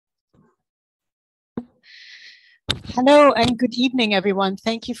Hello and good evening, everyone.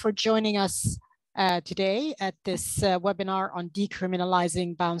 Thank you for joining us today at this webinar on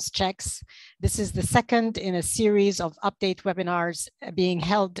decriminalizing bounce checks. This is the second in a series of update webinars being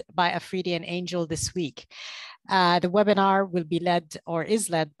held by Afridi Angell this week. The webinar will be led or is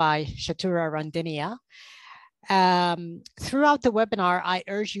led by Chatura Randeniya. Throughout the webinar, I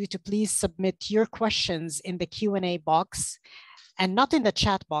urge you to please submit your questions in the Q&A box, and not in the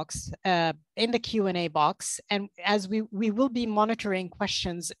chat box, in the Q&A box. And as we will be monitoring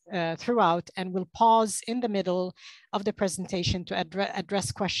questions throughout, and we'll pause in the middle of the presentation to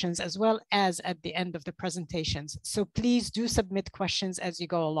address questions as well as at the end of the presentations. So please do submit questions as you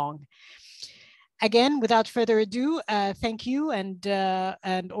go along. Again, without further ado, thank you, and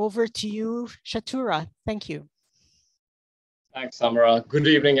over to you, Chatura. Thank you. Thanks, Samara. Good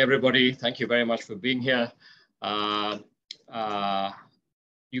evening, everybody. Thank you very much for being here.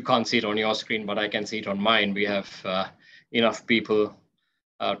 You can't see it on your screen, but I can see it on mine. We have enough people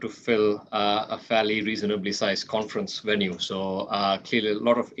to fill a fairly reasonably sized conference venue. So clearly a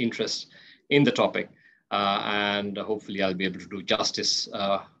lot of interest in the topic, and hopefully I'll be able to do justice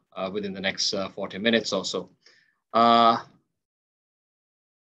within the next 40 minutes or so. I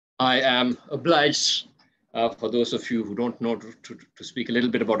am obliged, for those of you who don't know, to speak a little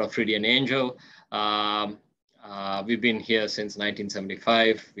bit about Afridi Angell. We've been here since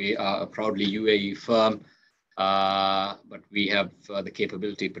 1975. We are a proudly UAE firm, but we have the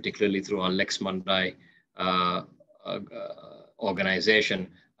capability, particularly through our Lex Mandai organization,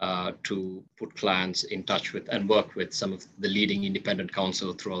 to put clients in touch with and work with some of the leading independent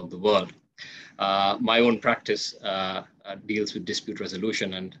counsel throughout the world. My own practice deals with dispute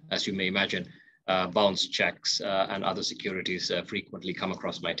resolution, and as you may imagine, bounce checks and other securities frequently come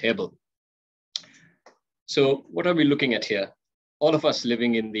across my table. So what are we looking at here? All of us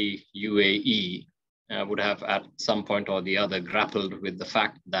living in the UAE would have at some point or the other grappled with the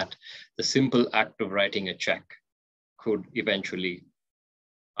fact that the simple act of writing a check could eventually,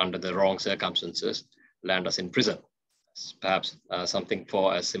 under the wrong circumstances, land us in prison. Perhaps something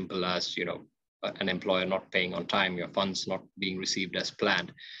for as simple as, an employer not paying on time, your funds not being received as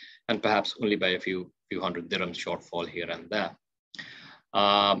planned, and perhaps only by a few hundred dirhams shortfall here and there.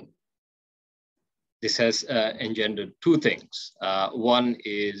 This has engendered two things. One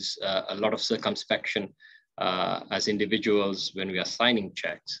is a lot of circumspection as individuals when we are signing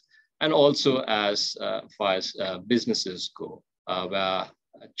checks, and also as far as businesses go, where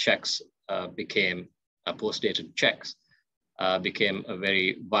checks became post-dated checks, became a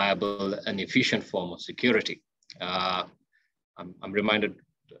very viable and efficient form of security. I'm reminded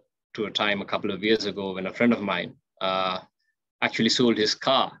to a time a couple of years ago when a friend of mine actually sold his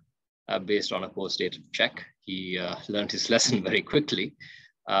car based on a post-dated check. He learned his lesson very quickly.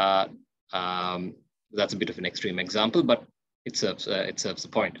 That's a bit of an extreme example, but it serves the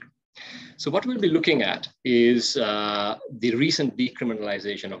point. So what we'll be looking at is the recent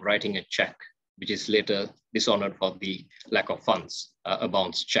decriminalization of writing a check, which is later dishonored for the lack of funds, a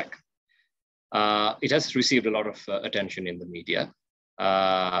bounce check. It has received a lot of attention in the media,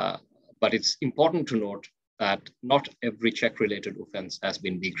 but it's important to note that not every check-related offense has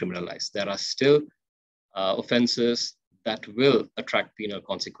been decriminalized. There are still offenses that will attract penal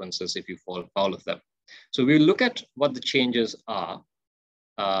consequences if you fall foul of them. So we'll look at what the changes are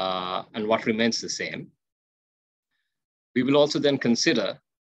and what remains the same. We will also then consider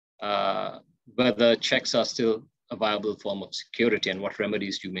whether checks are still a viable form of security and what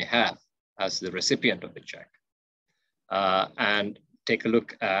remedies you may have as the recipient of a check. And take a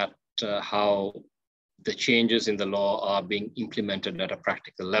look at how the changes in the law are being implemented at a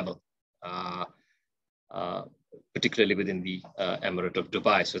practical level, particularly within the Emirate of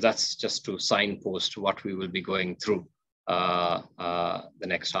Dubai. So that's just to signpost what we will be going through the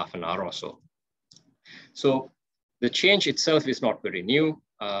next half an hour or so. So the change itself is not very new.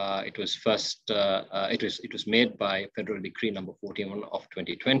 It was first, it was made by Federal Decree number 41 of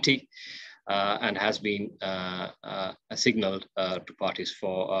 2020 and has been signaled to parties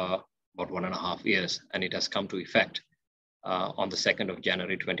for about 1.5 years, and it has come to effect on the 2nd of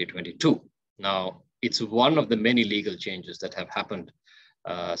January 2022. Now, it's one of the many legal changes that have happened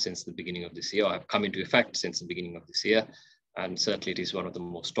since the beginning of this year, or have come into effect since the beginning of this year, and certainly it is one of the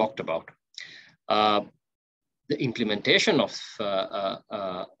most talked about. The implementation of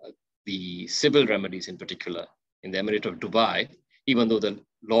the civil remedies in particular in the Emirate of Dubai, even though the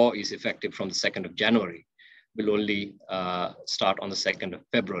law is effective from the 2nd of January, will only start on the 2nd of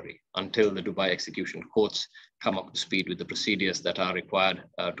February until the Dubai execution courts come up to speed with the procedures that are required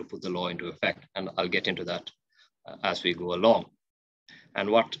to put the law into effect. And I'll get into that as we go along. And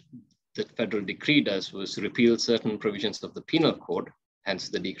what the federal decree does was repeal certain provisions of the penal code, hence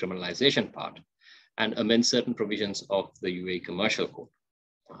the decriminalization part, and amend certain provisions of the UAE commercial code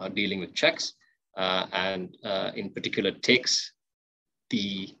dealing with checks, and in particular takes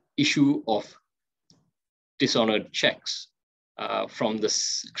the issue of dishonored checks from the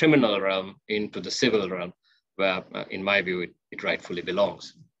criminal realm into the civil realm, where, in my view, it rightfully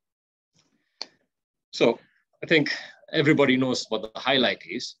belongs. So I think everybody knows what the highlight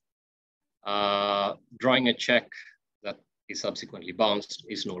is. Drawing a check that is subsequently bounced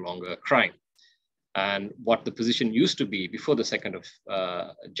is no longer a crime. And what the position used to be before the 2nd of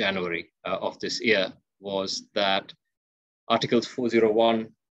January of this year was that Articles 401,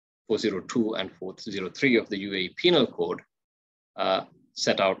 402, and 403 of the UAE Penal Code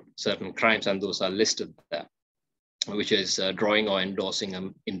set out certain crimes, and those are listed there, which is drawing or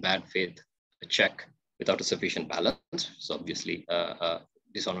endorsing in bad faith a check without a sufficient balance, so obviously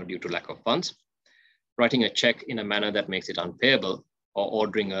dishonor due to lack of funds, writing a check in a manner that makes it unpayable, or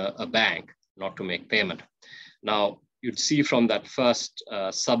ordering a bank not to make payment. Now, you'd see from that first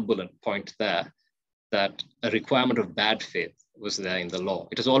sub-bullet point there that a requirement of bad faith was there in the law.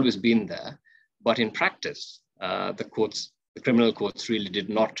 It has always been there, but in practice, the criminal courts really did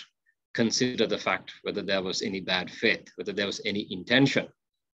not consider the fact whether there was any bad faith, whether there was any intention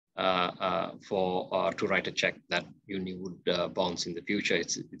to write a check that you knew would bounce in the future.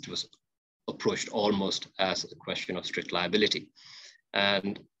 It was approached almost as a question of strict liability.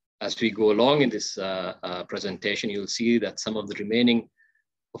 And as we go along in this presentation, you'll see that some of the remaining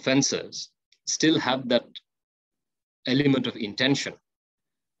offenses still have that element of intention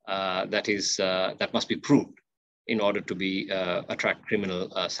that must be proved in order to be attract criminal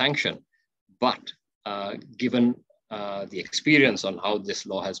sanction. But given the experience on how this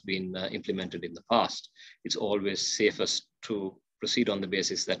law has been implemented in the past, it's always safest to proceed on the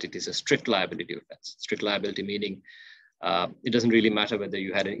basis that it is a strict liability offense. Strict liability meaning it doesn't really matter whether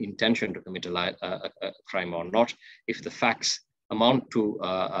you had an intention to commit a crime or not. If the facts amount to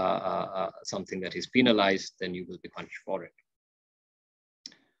something that is penalized, then you will be punished for it.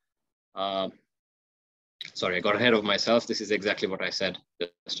 Sorry, I got ahead of myself. This is exactly what I said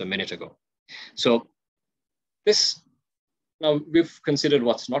just a minute ago. So now we've considered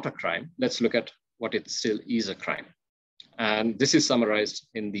what's not a crime. Let's look at what it still is a crime. And this is summarized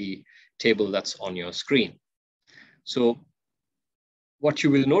in the table that's on your screen. So what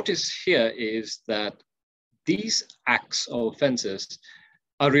you will notice here is that these acts or offenses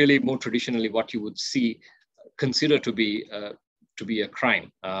are really more traditionally what you would see considered to be a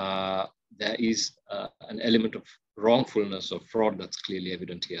crime. There is an element of wrongfulness or fraud that's clearly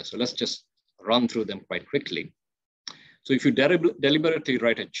evident here. So let's just run through them quite quickly. So if you deliberately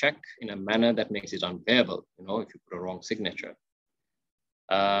write a check in a manner that makes it unpayable, if you put a wrong signature,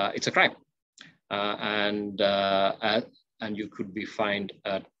 it's a crime. And you could be fined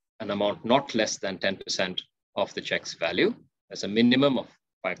at an amount not less than 10% of the check's value. There's a minimum of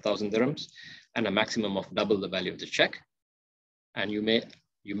 5,000 dirhams and a maximum of double the value of the check. And you may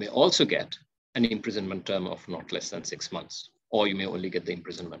also get an imprisonment term of not less than 6 months, or you may only get the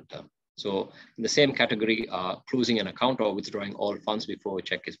imprisonment term. So in the same category are closing an account or withdrawing all funds before a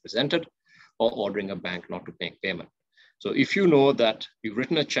check is presented, or ordering a bank not to make payment. So if you know that you've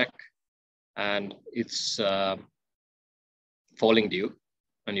written a check and it's falling due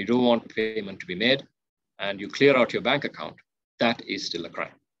and you don't want payment to be made and you clear out your bank account, that is still a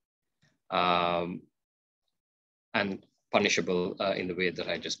crime and punishable in the way that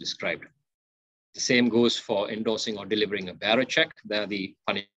I just described. The same goes for endorsing or delivering a bearer check. There the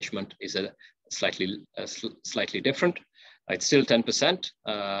punishment is slightly different. It's still 10%.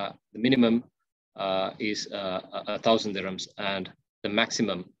 The minimum is 1,000 dirhams and the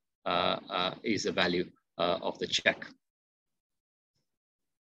maximum is the value of the check.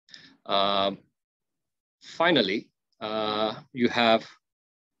 Finally, you have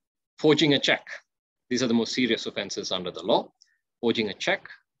forging a check. These are the most serious offenses under the law. Forging a check,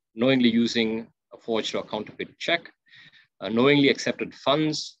 knowingly using a forged or counterfeit check, knowingly accepted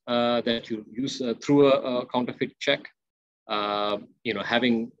funds that you use through a counterfeit check,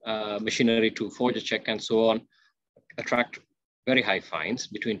 having machinery to forge a check and so on, attract very high fines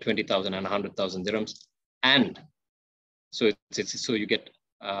between 20,000 and 100,000 dirhams. And so you get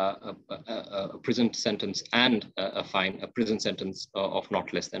a prison sentence and a fine, a prison sentence of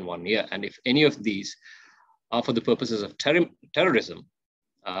not less than 1 year. And if any of these are for the purposes of terrorism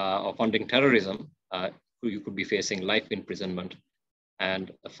or funding terrorism, you could be facing life imprisonment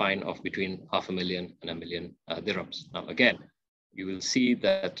and a fine of between 500,000 and 1 million dirhams. Now, again, you will see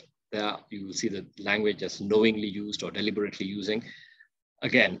that you will see the language as knowingly used or deliberately using.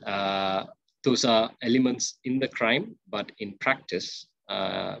 again, those are elements in the crime, but in practice,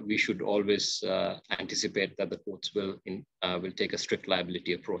 we should always anticipate that the courts will take a strict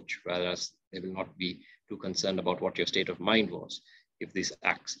liability approach, whereas they will not be too concerned about what your state of mind was if these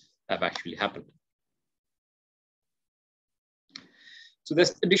acts have actually happened. So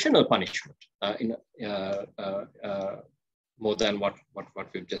there's additional punishment more than what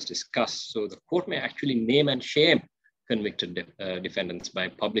we've just discussed. So the court may actually name and shame convicted defendants by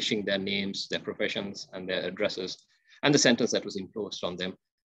publishing their names, their professions, and their addresses, and the sentence that was imposed on them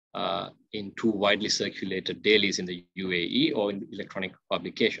in 2 widely circulated dailies in the UAE or in electronic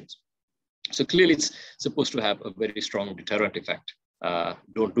publications. So clearly it's supposed to have a very strong deterrent effect.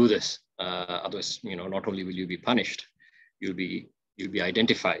 Don't do this. Otherwise, not only will you be punished, you'll be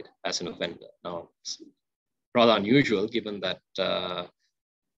identified as an offender. Now, it's rather unusual given that the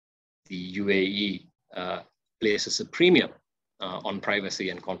UAE places a premium on privacy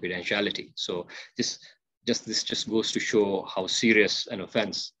and confidentiality. So this just goes to show how serious an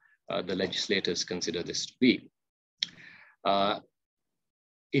offense the legislators consider this to be.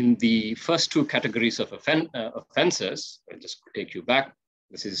 In the first 2 categories of offenses, I'll just take you back.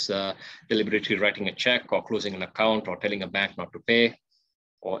 This is deliberately writing a check or closing an account or telling a bank not to pay,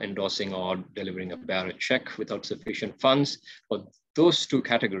 or endorsing or delivering a bearer check without sufficient funds. For those 2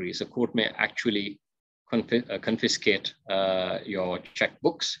 categories, a court may actually confiscate your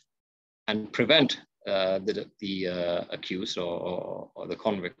checkbooks and prevent the accused or the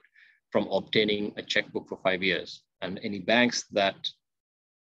convict from obtaining a checkbook for 5 years. And any banks that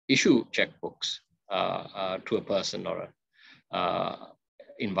issue checkbooks to a person or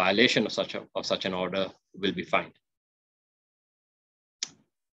in violation of such an order will be fined.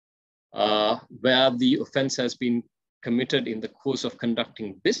 Where the offense has been committed in the course of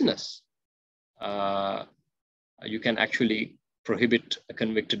conducting business, you can actually prohibit a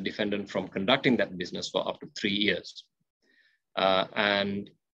convicted defendant from conducting that business for up to 3 years. And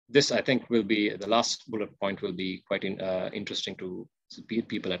this, I think, will be, the last bullet point will be quite interesting to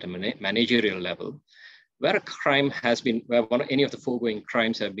people at a managerial level, where a crime has been, where any of the foregoing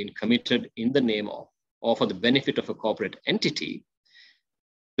crimes have been committed in the name of or for the benefit of a corporate entity.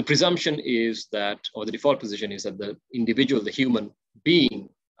 The presumption is that, or the default position is that the individual, the human being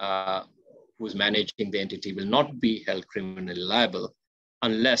who's managing the entity will not be held criminally liable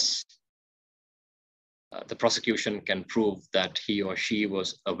unless the prosecution can prove that he or she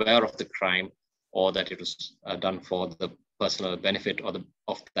was aware of the crime or that it was done for the personal benefit or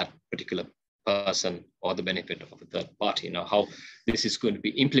of that particular person or the benefit of a third party. Now, how this is going to be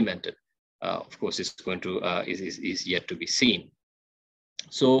implemented, of course, is yet to be seen.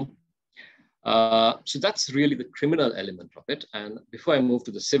 So that's really the criminal element of it. And before I move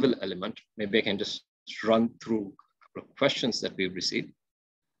to the civil element, maybe I can just run through a couple of questions that we've received.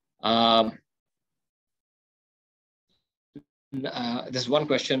 There's one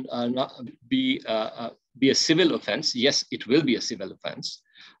question, be a civil offense? Yes, it will be a civil offense.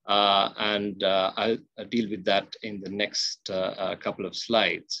 And I'll deal with that in the next couple of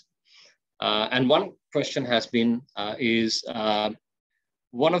slides. And one question has been,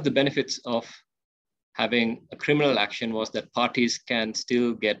 one of the benefits of having a criminal action was that parties can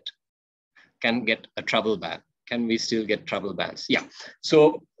get a travel ban. Can we still get travel bans? Yeah.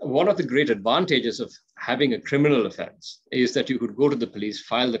 So one of the great advantages of having a criminal offense is that you could go to the police,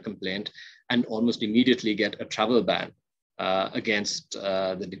 file the complaint, and almost immediately get a travel ban against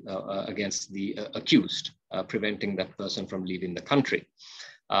the accused, preventing that person from leaving the country.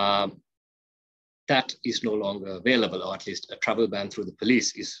 That is no longer available, or at least a travel ban through the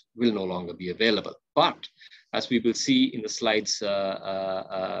police will no longer be available. But as we will see in the slides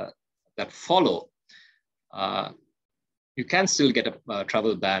that follow, you can still get a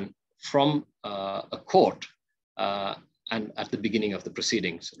travel ban from a court and at the beginning of the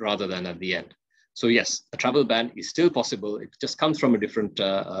proceedings rather than at the end. So yes, a travel ban is still possible. It just comes from a different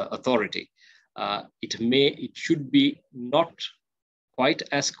authority. It should be not quite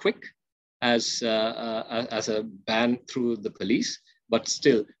as quick as a ban through the police, but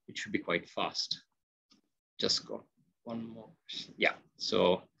still it should be quite fast. Just go one more. Yeah,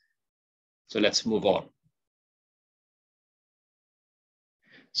 so let's move on.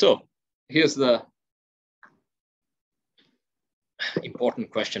 So here's the important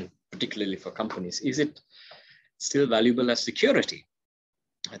question, particularly for companies. Is it still valuable as security?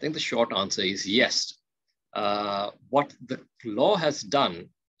 I think the short answer is yes. What the law has done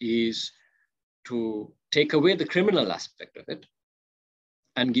is to take away the criminal aspect of it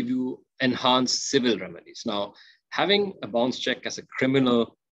and give you enhanced civil remedies. Now, having a bounce check as a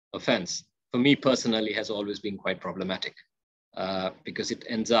criminal offense, for me personally, has always been quite problematic. because it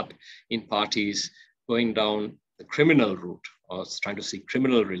ends up in parties going down the criminal route or trying to seek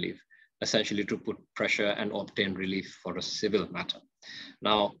criminal relief, essentially to put pressure and obtain relief for a civil matter.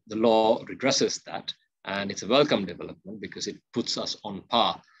 Now, the law redresses that, and it's a welcome development because it puts us on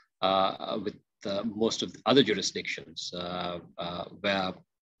par with most of the other jurisdictions where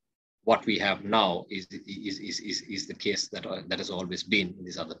what we have now is the case that has always been in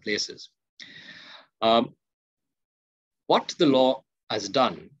these other places. What the law has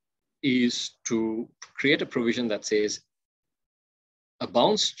done is to create a provision that says a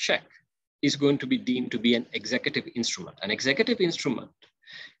bounced check is going to be deemed to be an executive instrument. An executive instrument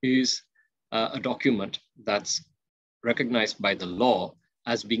is a document that's recognized by the law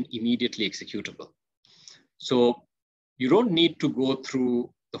as being immediately executable. So you don't need to go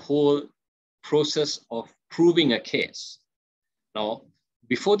through the whole process of proving a case. Now,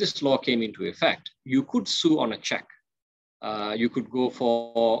 before this law came into effect, you could sue on a check. You could go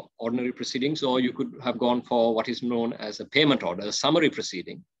for ordinary proceedings, or you could have gone for what is known as a payment order, a summary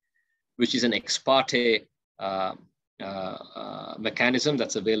proceeding, which is an ex parte mechanism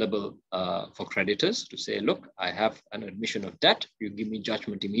that's available for creditors to say, look, I have an admission of debt, you give me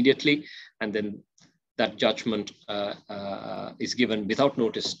judgment immediately, and then that judgment is given without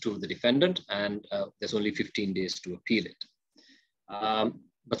notice to the defendant, and there's only 15 days to appeal it.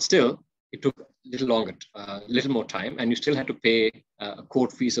 But still, it took a little longer, little more time, and you still had to pay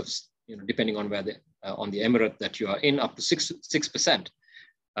court fees of, depending on where on the emirate that you are in, up to 6%,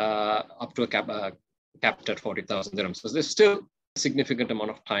 up to a cap capped at 40,000 dirhams. So there's still a significant amount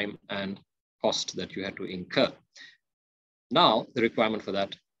of time and cost that you had to incur. Now, the requirement for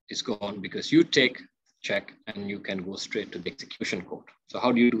that is gone because you take the check and you can go straight to the execution court. So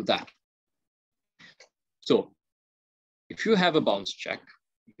how do you do that? So if you have a bounce check,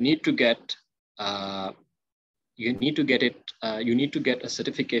 you need to get a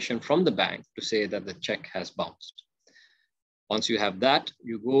certification from the bank to say that the check has bounced. Once you have that,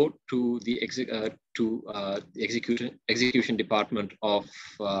 you go to the execution department of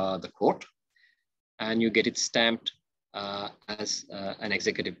the court, and you get it stamped as an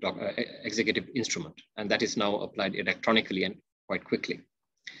executive instrument, and that is now applied electronically and quite quickly.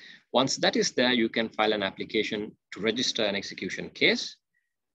 Once that is there, you can file an application to register an execution case,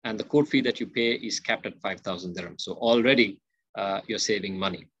 and the court fee that you pay is capped at 5,000 dirhams. So already you're saving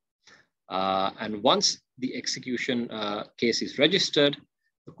money. And once the execution case is registered,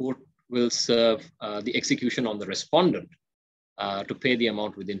 the court will serve the execution on the respondent to pay the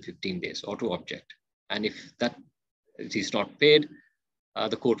amount within 15 days or to object. And if that is not paid,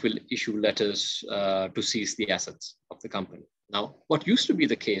 the court will issue letters to seize the assets of the company. Now, what used to be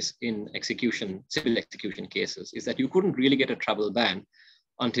the case in civil execution cases is that you couldn't really get a travel ban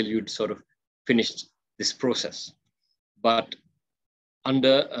until you'd sort of finished this process. But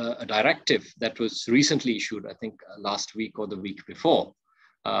under a directive that was recently issued, I think last week or the week before,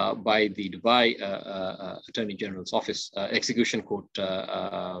 by the Dubai Attorney General's office, execution court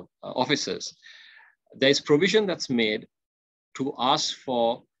officers, there's provision that's made to ask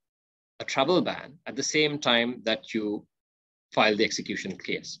for a travel ban at the same time that you file the execution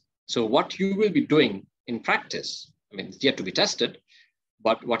case. So what you will be doing in practice, I mean, it's yet to be tested,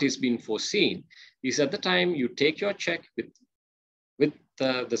 but what is being foreseen is at the time you take your check with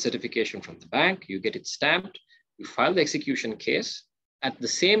the certification from the bank, you get it stamped, you file the execution case. At the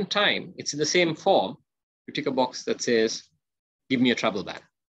same time, it's in the same form, you tick a box that says, give me a travel ban.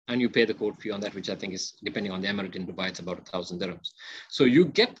 And you pay the court fee on that, which I think is, depending on the emirate in Dubai, it's about 1,000 dirhams. So you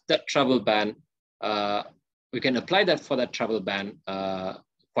get that travel ban. We can apply that for that travel ban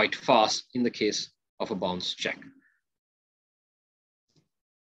quite fast in the case of a bounce check.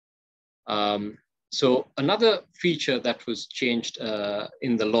 So another feature that was changed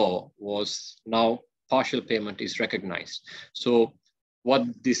in the law was now partial payment is recognized. So what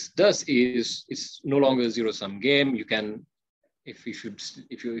this does is it's no longer a zero-sum game. You can, if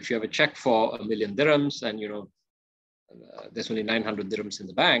you have a check for 1 million dirhams and there's only 900 dirhams in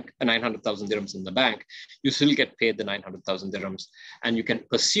the bank, 900,000 dirhams in the bank, you still get paid the 900,000 dirhams, and you can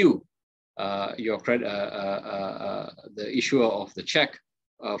pursue your credit, the issuer of the check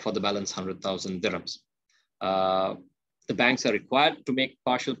for the balance 100,000 dirhams. The banks are required to make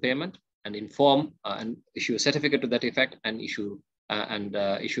partial payment and inform and issue a certificate to that effect and issue a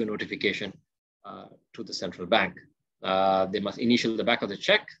notification to the central bank. They must initial the back of the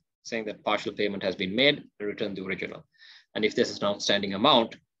check saying that partial payment has been made and return the original. And if there's an outstanding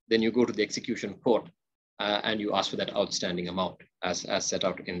amount, then you go to the execution court and you ask for that outstanding amount as set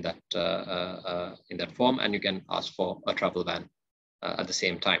out in that form, and you can ask for a travel ban at the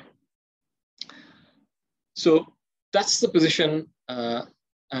same time. So that's the position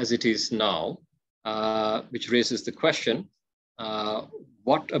as it is now, which raises the question,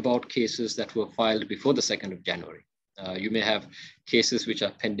 what about cases that were filed before the 2nd of January? You may have cases which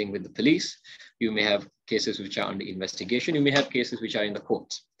are pending with the police. You may have cases which are under investigation. You may have cases which are in the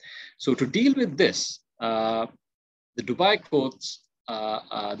courts. So to deal with this, the Dubai courts,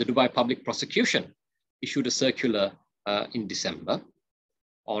 the Dubai Public Prosecution issued a circular in December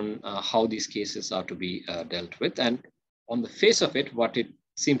on how these cases are to be dealt with. And on the face of it, what it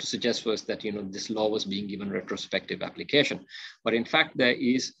seemed to suggest was that, you know, this law was being given retrospective application. But in fact, there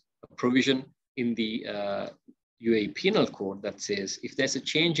is a provision in the UAE Penal Code that says if there's a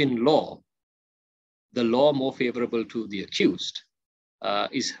change in law, the law more favorable to the accused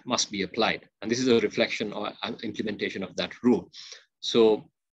must be applied. And this is a reflection or implementation of that rule. So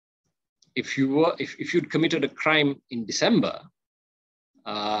if you'd committed a crime in December,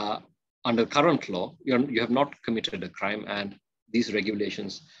 under current law, you have not committed a crime, and these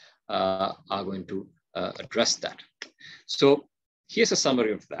regulations are going to address that. So here's a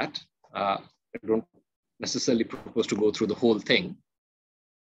summary of that. I don't necessarily propose to go through the whole thing,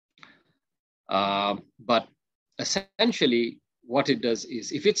 but essentially what it does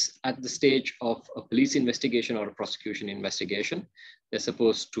is, if it's at the stage of a police investigation or a prosecution investigation, they're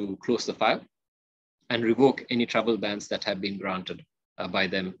supposed to close the file and revoke any travel bans that have been granted by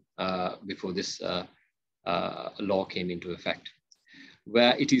them before this law came into effect.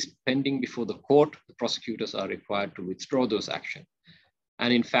 Where it is pending before the court, the prosecutors are required to withdraw those actions.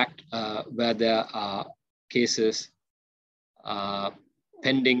 And in fact, where there are cases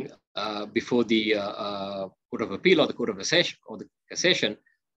pending before the Court of Appeal or the Court of Cassation,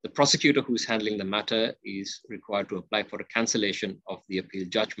 the prosecutor who's handling the matter is required to apply for a cancellation of the appeal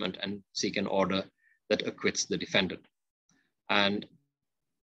judgment and seek an order that acquits the defendant. And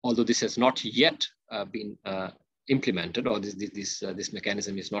although this has not yet been implemented, or this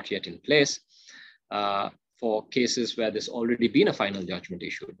mechanism is not yet in place, for cases where there's already been a final judgment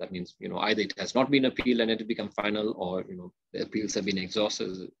issued, that means, you know, either it has not been appealed and it has become final, or, you know, the appeals have been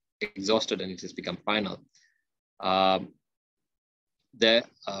exhausted and it has become final. The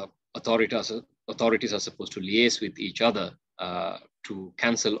authorities are supposed to liaise with each other to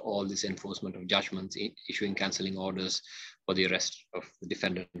cancel all this enforcement of judgments, issuing cancelling orders for the arrest of the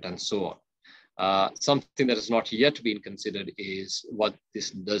defendant and so on. Something that has not yet been considered is what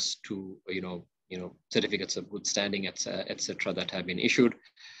this does to, certificates of good standing, etc., that have been issued.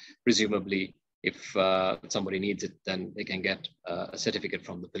 Presumably, if somebody needs it, then they can get a certificate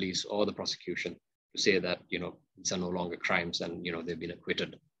from the police or the prosecution to say that, these are no longer crimes and, they've been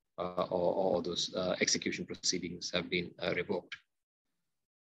acquitted, or those execution proceedings have been revoked.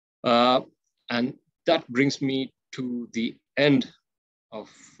 And that brings me to the end of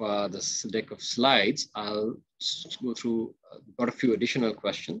this deck of slides. I'll go through, got a few additional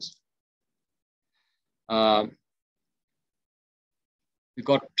questions. We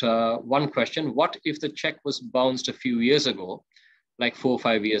got one question. What if the check was bounced a few years ago, like 4 or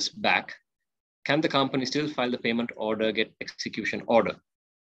 5 years back? Can the company still file the payment order, get execution order?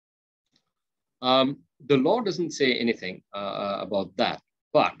 The law doesn't say anything about that,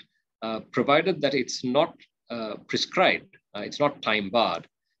 but provided that it's not prescribed, it's not time barred,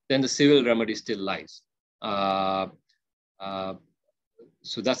 then the civil remedy still lies.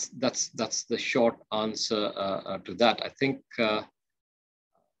 So that's the short answer to that. I think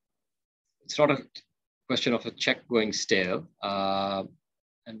it's not a question of a check going stale,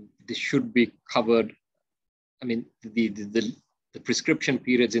 and this should be covered. I mean, the prescription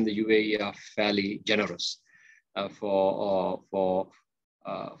periods in the UAE are fairly generous for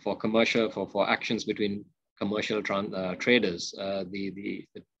actions between commercial traders. The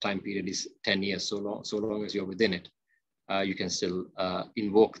time period is 10 years. So long as you're within it, you can still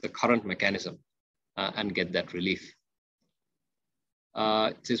invoke the current mechanism and get that relief.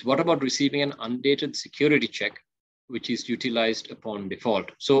 It says, what about receiving an undated security check, which is utilized upon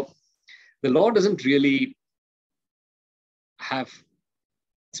default? So the law doesn't really have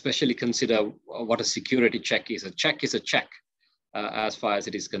especially consider what a security check is. A check is a check as far as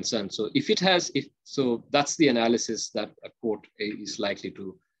it is concerned. So so that's the analysis that a court is likely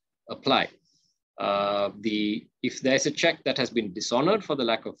to apply. If there's a check that has been dishonored for the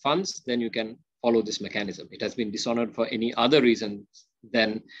lack of funds, then you can follow this mechanism. It has been dishonored for any other reason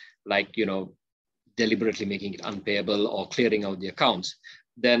than, like, deliberately making it unpayable or clearing out the accounts,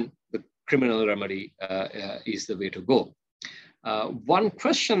 then the criminal remedy is the way to go. One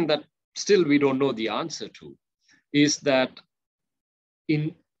question that still we don't know the answer to is that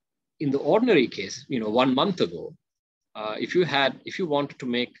in the ordinary case, 1 month ago, if you wanted to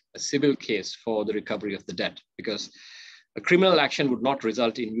make a civil case for the recovery of the debt, because a criminal action would not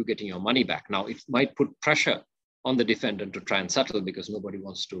result in you getting your money back. Now, it might put pressure on the defendant to try and settle because nobody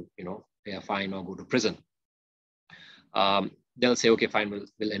wants to, pay a fine or go to prison. They'll say, okay, fine,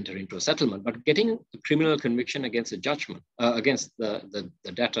 we'll enter into a settlement. But getting a criminal conviction against a judgment, against the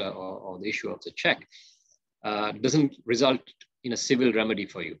debtor or the issue of the check, doesn't result in a civil remedy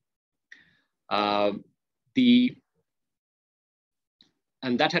for you. And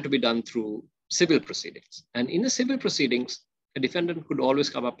that had to be done through civil proceedings. And in the civil proceedings, a defendant could always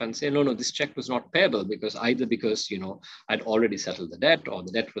come up and say, no, this check was not payable because I'd already settled the debt, or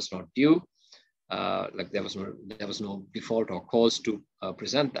the debt was not due. Like there was no default or cause to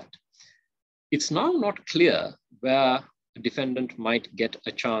present that. It's now not clear where a defendant might get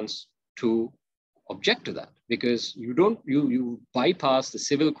a chance to object to that, because you bypass the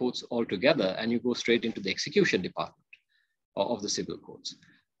civil courts altogether and you go straight into the execution department of the civil courts.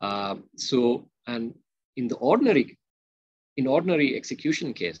 And in ordinary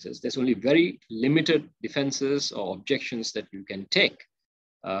execution cases, there's only very limited defenses or objections that you can take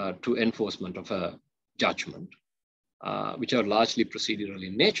to enforcement of a judgment, which are largely procedural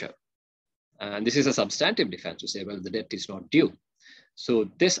in nature. And this is a substantive defense to say, well, the debt is not due. So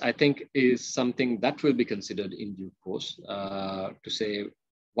this, I think, is something that will be considered in due course to say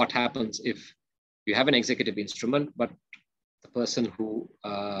what happens if you have an executive instrument, but the person who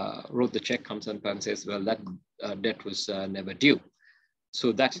wrote the check comes up and says, well, that debt was never due.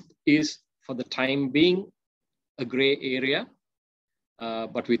 So that is, for the time being, a gray area,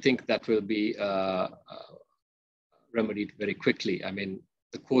 but we think that will be remedied very quickly. I mean,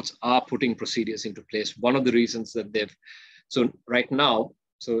 the courts are putting procedures into place. One of the reasons that so right now,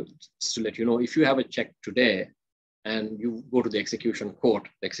 so just to let you know, if you have a check today and you go to the execution court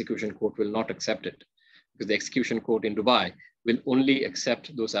will not accept it, because the execution court in Dubai will only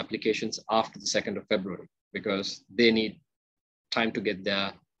accept those applications after the 2nd of February, because they need time to get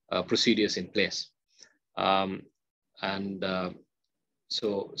their procedures in place.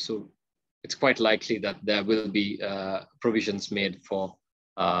 So it's quite likely that there will be provisions made for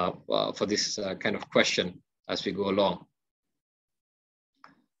this kind of question as we go along.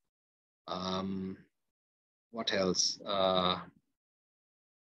 What else? I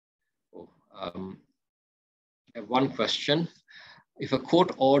have one question. If a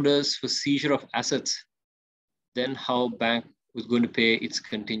court orders for seizure of assets, then how bank was going to pay its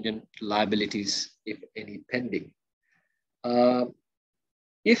contingent liabilities, if any, pending?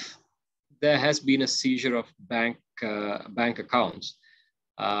 If there has been a seizure of bank accounts,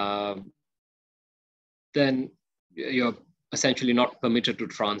 then you're essentially not permitted to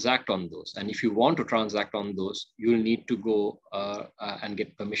transact on those. And if you want to transact on those, you'll need to go and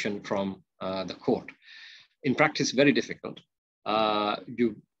get permission from the court. In practice, very difficult.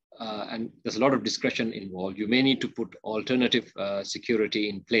 And there's a lot of discretion involved. You may need to put alternative security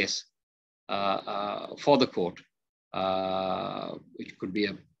in place for the court, which could be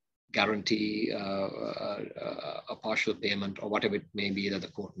a guarantee, a partial payment, or whatever it may be that the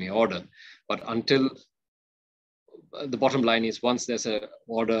court may order. But until the bottom line is, once there's an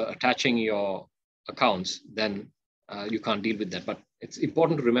order attaching your accounts, then you can't deal with that. But it's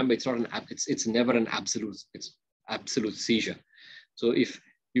important to remember, it's never an absolute seizure. So if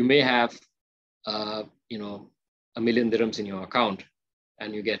you may have, $1 million dirhams in your account,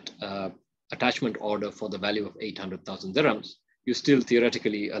 and you get attachment order for the value of 800,000 dirhams, you're still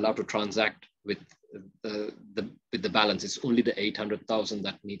theoretically allowed to transact with the balance. It's only the 800,000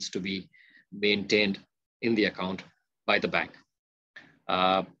 that needs to be maintained in the account by the bank.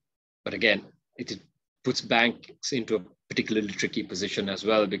 But again, it puts banks into a particularly tricky position as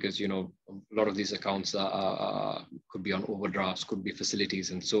well, because a lot of these accounts could be on overdrafts, could be facilities,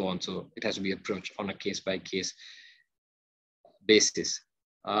 and so on. So it has to be approached on a case-by-case basis.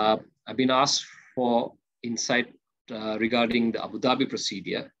 I've been asked for insight regarding the Abu Dhabi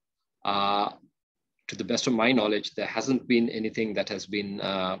procedure. To the best of my knowledge, there hasn't been anything that has been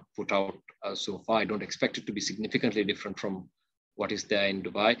put out so far. I don't expect it to be significantly different from what is there in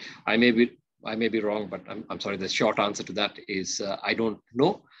Dubai. I may be wrong, but I'm sorry. The short answer to that is I don't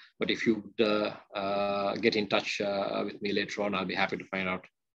know. But if you get in touch with me later on, I'll be happy to find out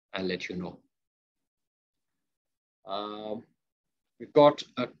and let you know. We've got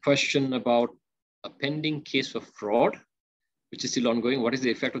a question about a pending case for fraud, which is still ongoing. What is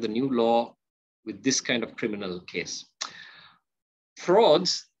the effect of the new law with this kind of criminal case?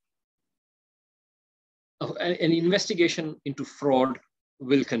 Frauds, an investigation into fraud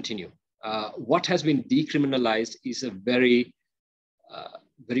will continue. What has been decriminalized is a very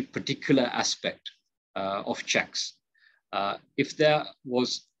particular aspect of checks. If there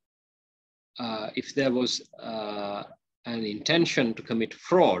was an intention to commit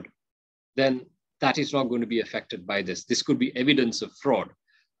fraud, then that is not going to be affected by this. This could be evidence of fraud.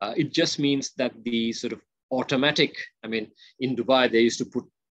 It just means that the sort of automatic, I mean, in Dubai, they used to put,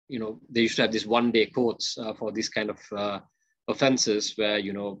 they used to have these one-day courts for these kind of offenses where,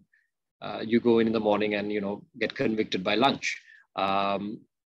 you go in the morning and, get convicted by lunch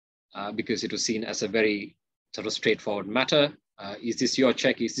because it was seen as a very sort of straightforward matter. Is this your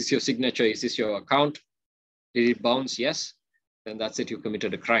check? Is this your signature? Is this your account? Did it bounce? Yes. Then that's it, you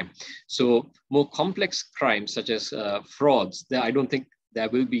committed a crime. So more complex crimes such as frauds, I don't think there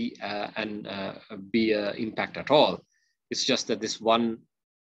will be an impact at all. It's just that this one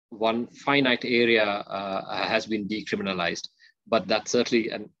finite area has been decriminalized. But that certainly,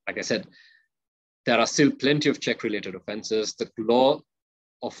 and like I said, there are still plenty of check-related offenses. The law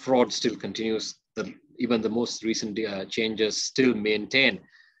of fraud still continues. Even the most recent changes still maintain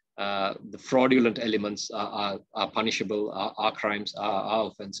the fraudulent elements are punishable, are crimes, are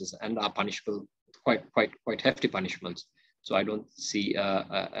offenses, and are punishable, quite hefty punishments. So I don't see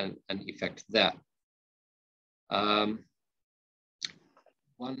an effect there.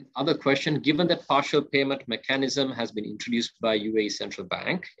 One other question, given that partial payment mechanism has been introduced by UAE Central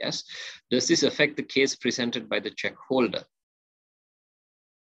Bank, yes, does this affect the case presented by the check holder?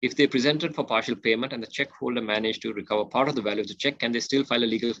 If they presented for partial payment and the check holder managed to recover part of the value of the check, can they still file a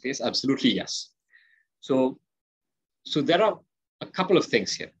legal case? Absolutely, yes. So there are a couple of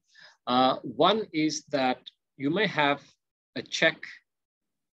things here. One is that you may have a check.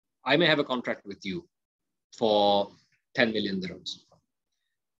 I may have a contract with you for 10 million dirhams.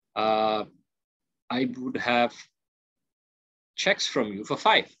 I would have checks from you for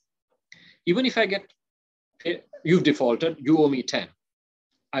 5. Even if I get, you've defaulted, you owe me 10.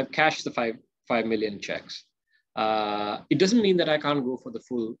 I've cashed the 5 million checks. It doesn't mean that I can't go for the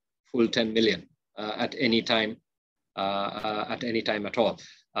full 10 million at any time at all.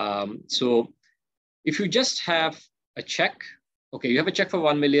 So if you just have a check, okay, you have a check for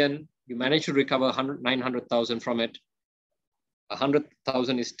 1 million, you manage to recover 900,000 from it,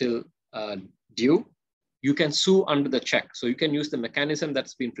 100,000 is still due, you can sue under the check. So you can use the mechanism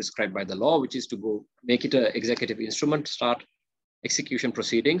that's been prescribed by the law, which is to go make it an executive instrument, start execution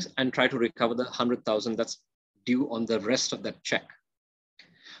proceedings, and try to recover the 100,000 that's due on the rest of that check.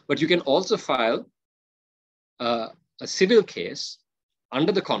 But you can also file a civil case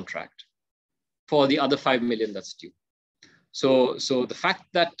under the contract for the other 5 million that's due. So the fact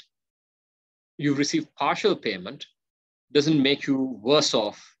that you receive partial payment doesn't make you worse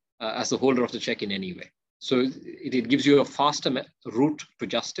off as the holder of the check in any way. So it gives you a faster route to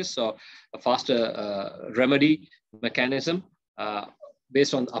justice, or a faster remedy mechanism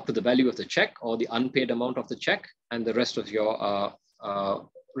based on up to the value of the check or the unpaid amount of the check, and the rest of your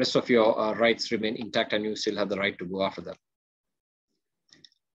rights remain intact, and you still have the right to go after them.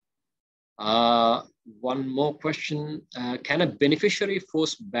 One more question. Can a beneficiary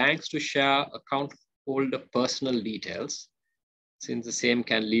force banks to share account holder personal details, since the same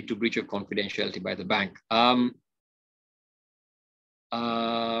can lead to breach of confidentiality by the bank?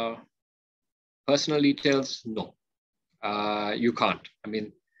 Personal details, no, you can't. I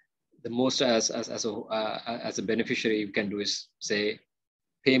mean, the most as a beneficiary you can do is say,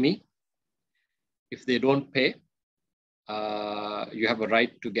 pay me. If they don't pay, you have a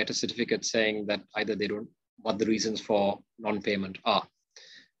right to get a certificate saying that either they don't, what the reasons for non-payment are.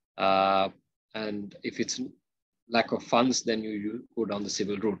 And if it's lack of funds, then you go down the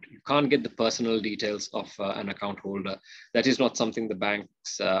civil route. You can't get the personal details of an account holder. That is not something the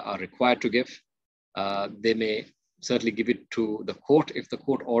banks are required to give. They may certainly give it to the court if the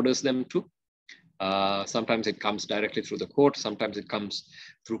court orders them to. Sometimes it comes directly through the court. Sometimes it comes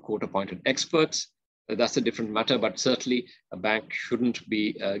through court-appointed experts. That's a different matter, but certainly a bank shouldn't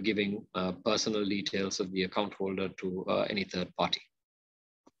be giving personal details of the account holder to any third party.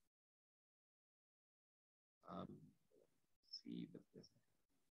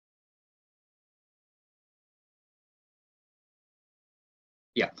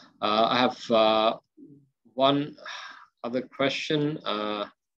 Yeah, I have one other question.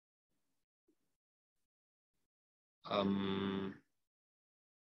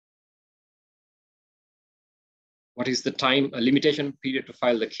 What is the time limitation period to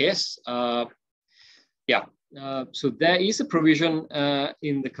file the case? Yeah, so there is a provision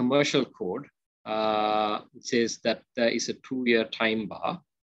in the commercial code. It says that there is a 2-year time bar.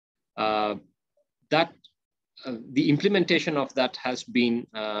 The implementation of that has been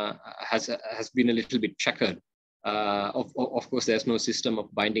a little bit checkered. Of course, there's no system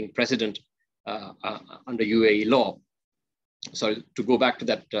of binding precedent under UAE law. sorry, to go back to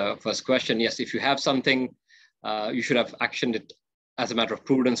that first question, yes, if you have something, you should have actioned it as a matter of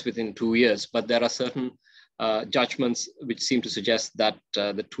prudence within 2 years. But there are certain judgments which seem to suggest that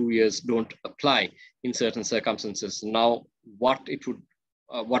the 2 years don't apply in certain circumstances. Now, what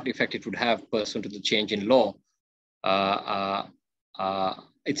effect it would have pursuant to the change in law,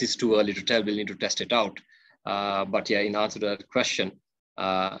 it is too early to tell. We'll need to test it out. But yeah, in answer to that question,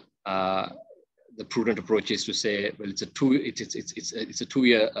 the prudent approach is to say, well, it's a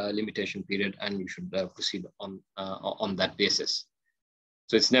 2-year limitation period, and you should proceed on that basis.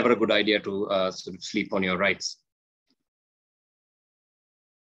 So it's never a good idea to sort of sleep on your rights.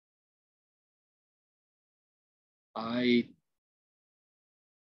 I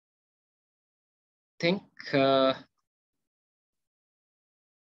think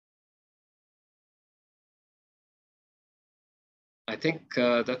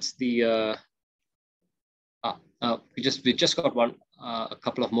that's the. We just got a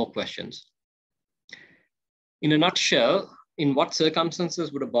couple of more questions. In a nutshell, in what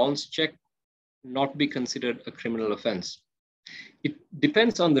circumstances would a bounced check not be considered a criminal offense? It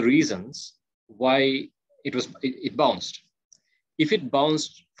depends on the reasons why it bounced. If it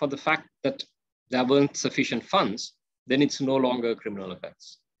bounced for the fact that there weren't sufficient funds, then it's no longer a criminal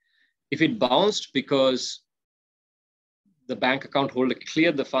offense. If it bounced because the bank account holder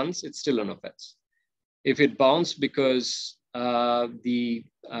cleared the funds, it's still an offense. If it bounced because it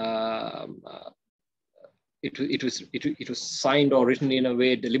was signed or written in a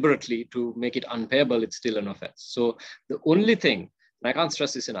way deliberately to make it unpayable, it's still an offense. So the only thing, and I can't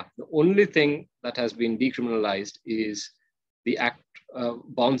stress this enough, the only thing that has been decriminalized is the act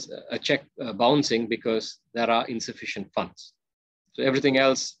a check bouncing because there are insufficient funds. So everything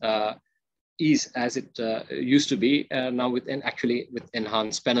else is as it used to be now with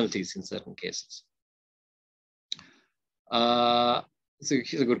enhanced penalties in certain cases. So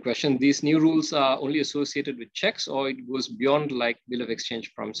here's a good question. These new rules are only associated with checks, or it goes beyond, like bill of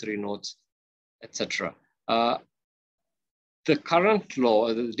exchange, promissory notes, etc. The current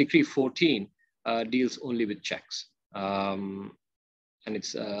law, the Decree 14, deals only with checks, and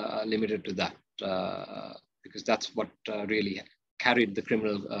it's limited to that because that's what really carried the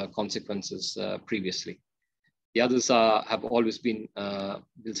criminal consequences previously. The others have always been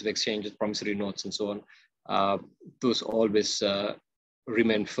bills of exchange, promissory notes, and so on. Those always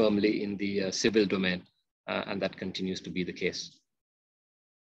remain firmly in the civil domain, and that continues to be the case.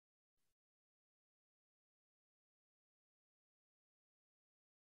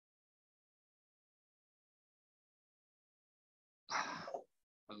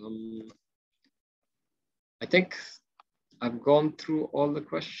 I think I've gone through all the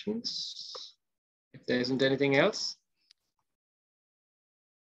questions. If there isn't anything else.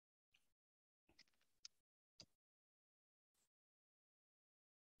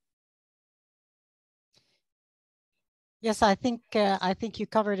 Yes, I think you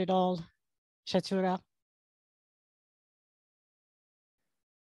covered it all, Chatura.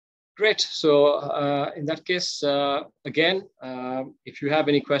 Great. So in that case, again, if you have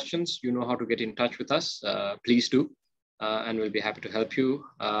any questions, you know how to get in touch with us. Please do, and we'll be happy to help you.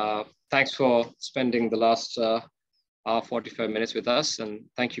 Thanks for spending the last hour, 45 minutes with us, and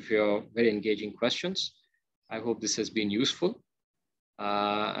thank you for your very engaging questions. I hope this has been useful.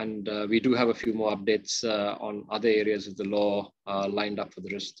 And we do have a few more updates on other areas of the law lined up for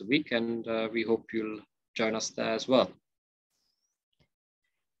the rest of the week, and we hope you'll join us there as well.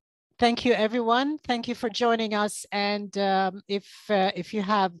 Thank you, everyone. Thank you for joining us. And if you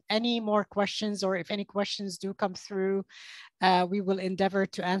have any more questions, or if any questions do come through, we will endeavor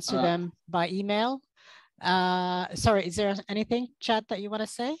to answer them by email. Sorry, is there anything, Chad, that you want to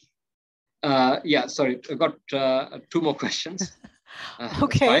say? Yeah, sorry, I got 2 more questions.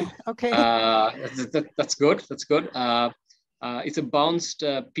 Okay, okay. That's good. That's good. It's a bounced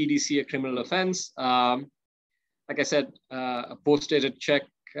PDC, a criminal offense. Like I said, a post-dated check,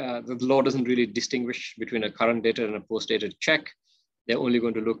 the law doesn't really distinguish between a current dated and a post-dated check. They're only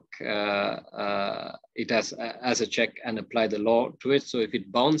going to look it as a check and apply the law to it. So if it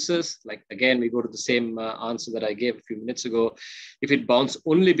bounces, like again, we go to the same answer that I gave a few minutes ago. If it bounced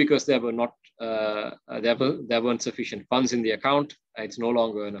only because there were not there weren't sufficient funds in the account, it's no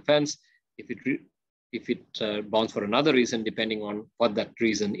longer an offense. If it bounced for another reason, depending on what that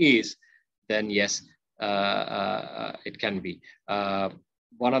reason is, then yes, it can be.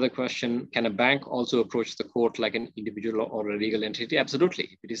 One other question, can a bank also approach the court like an individual or a legal entity? Absolutely.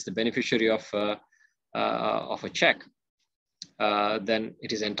 If it is the beneficiary of a check, then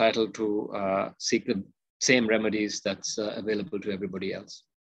it is entitled to seek the same remedies that's available to everybody else.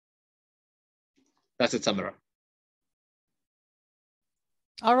 That's it, Samara.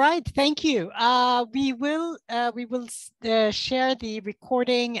 All right, thank you. We will share the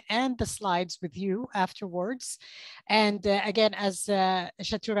recording and the slides with you afterwards. And again, as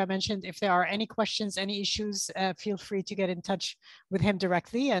Chatura mentioned, if there are any questions, any issues, feel free to get in touch with him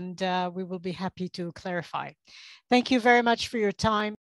directly, and we will be happy to clarify. Thank you very much for your time.